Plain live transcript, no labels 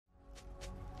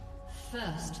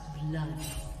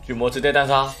巨魔直接单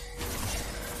杀。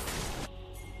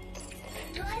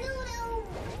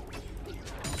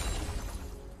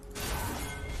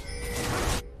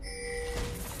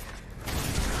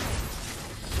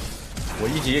我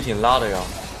一级也挺拉的呀。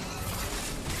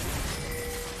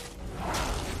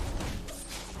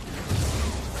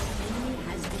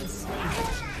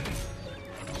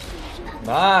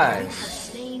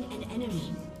 nice！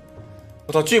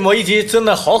 我操，巨魔一击真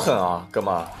的好狠啊，哥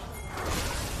们！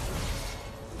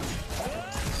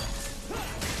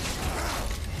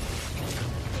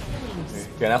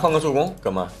点来换个助攻，哥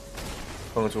们，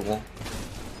换个助攻。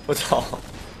我操，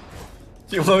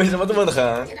巨魔为什么这么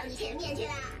狠？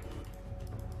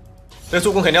这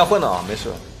助攻肯定要混的啊，没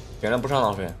事，点燃不上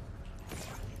浪费。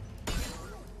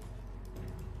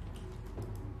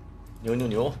牛牛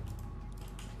牛！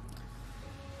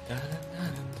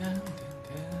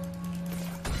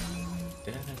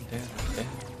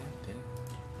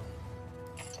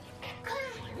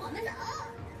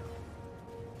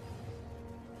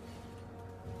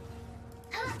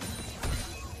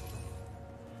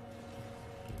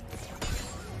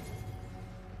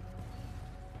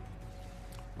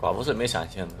 寡妇是没闪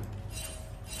现的，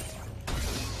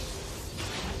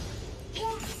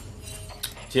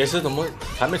解释怎么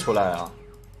还没出来啊？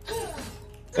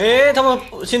哎，他们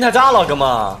心态炸了，哥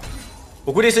们！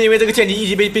我估计是因为这个剑姬一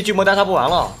级被巨魔单杀不完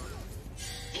了，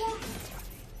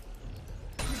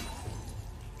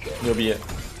牛逼！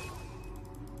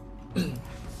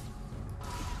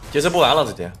解释不完了，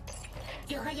直接。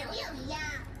就和游泳一样。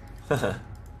呵呵，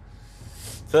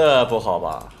这不好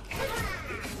吧？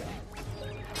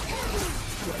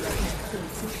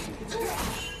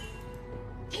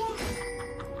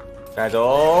 带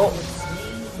走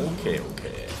 ，OK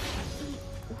OK。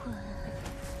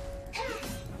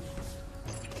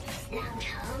浪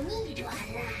潮逆转了，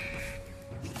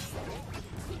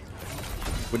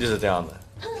估计是这样的。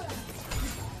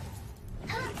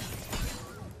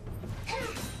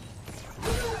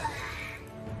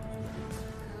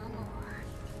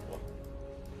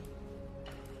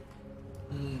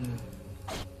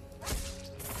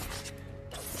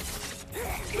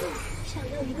想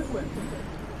要一个滚。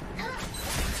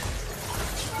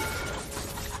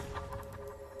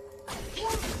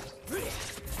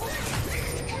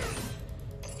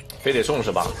 非得送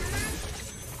是吧？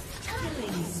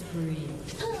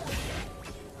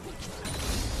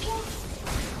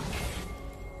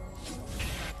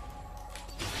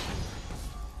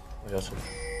我要送。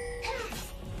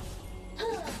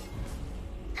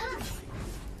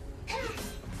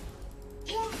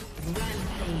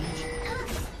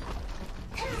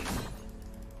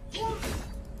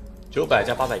900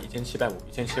加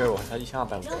800，1750，1725，还差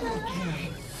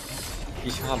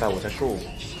1250，1250才够。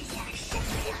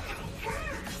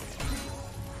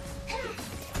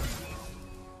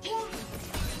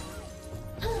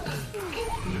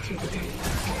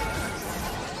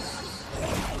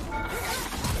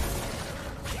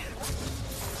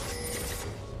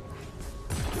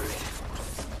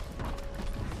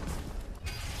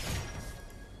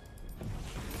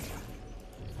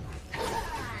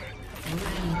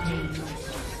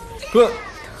 哥，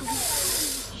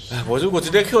哎，我如果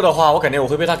直接 Q 的话，我感觉我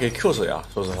会被他给 Q 死呀。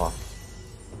说实话，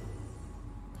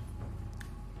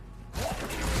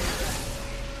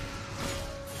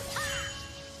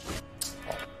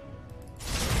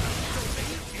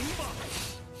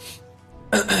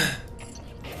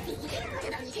就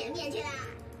到你前面去啦！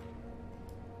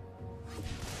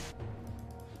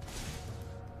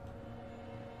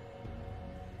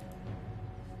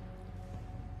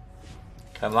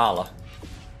开骂了。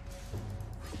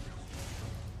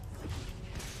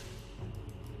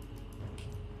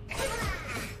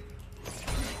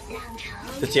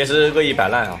 这解释恶意摆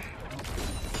烂啊！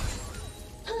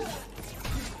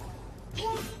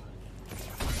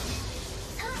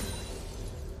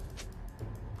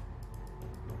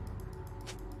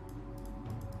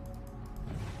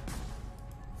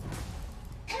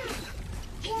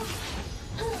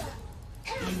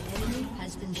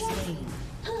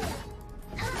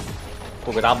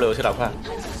不给 W 切点快。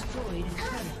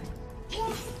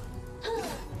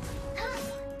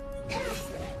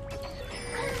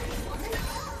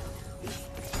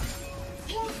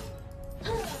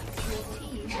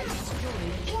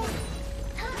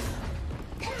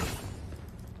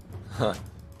 哼，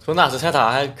从纳斯拆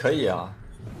塔还可以啊。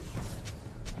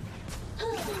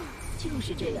就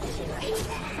是这样，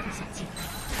放下剑。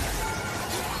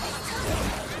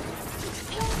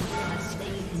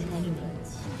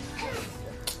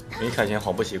没开前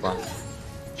好不习惯。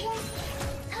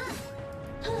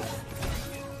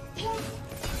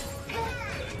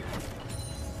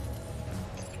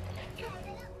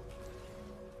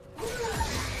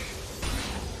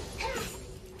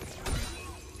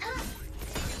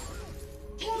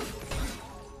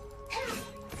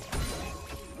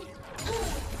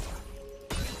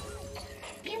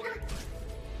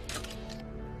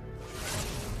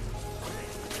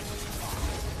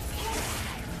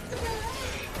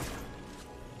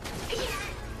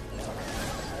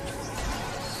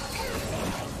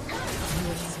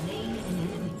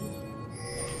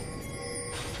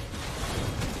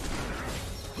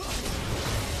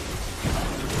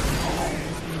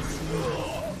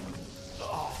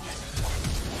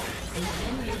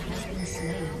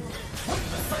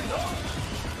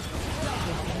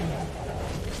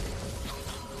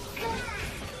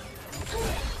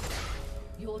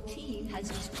has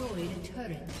destroyed a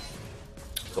turret.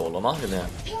 走了吗？现在？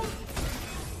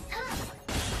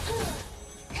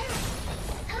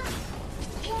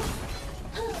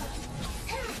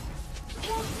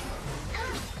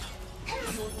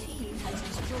 Your team has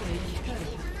destroyed a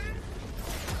turret.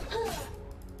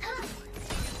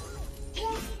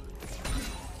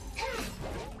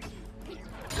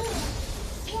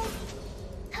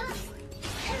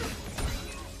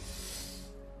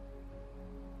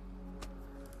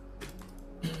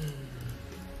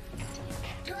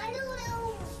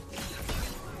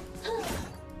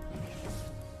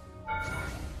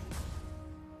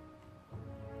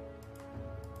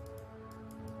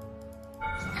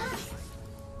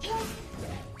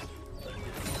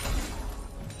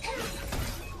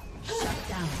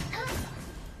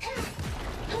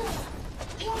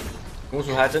 攻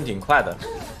速还真挺快的。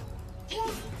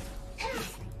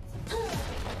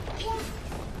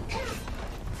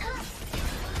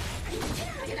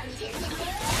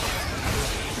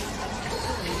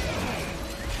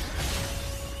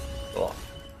哇！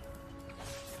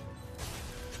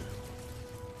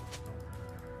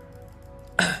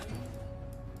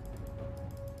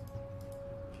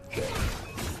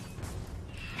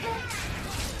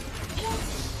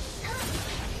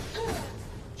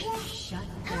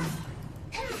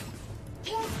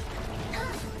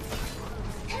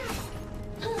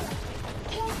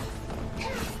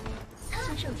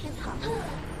圣天堂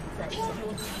在角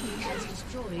落 he has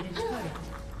destroyed a turret.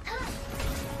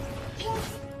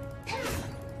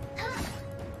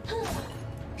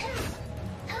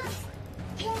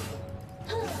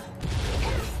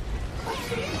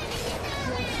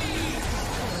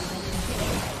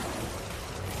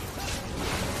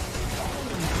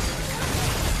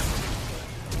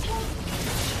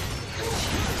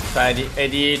 但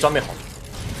AD 装备好。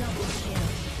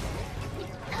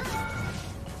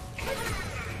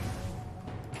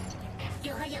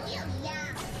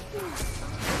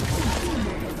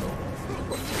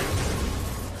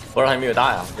 不知道还没有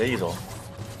大呀，这一手，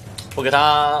不给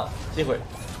他机会。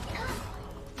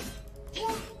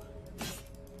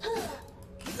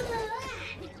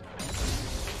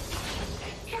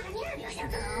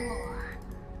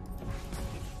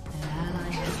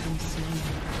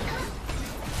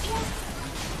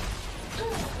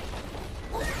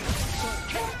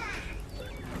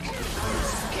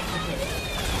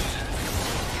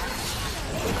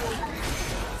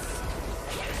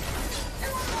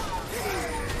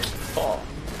哦，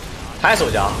太手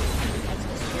夹。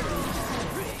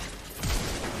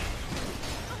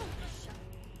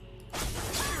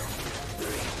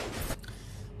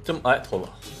这么哎投了，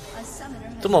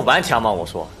这么顽强吗？我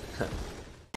说。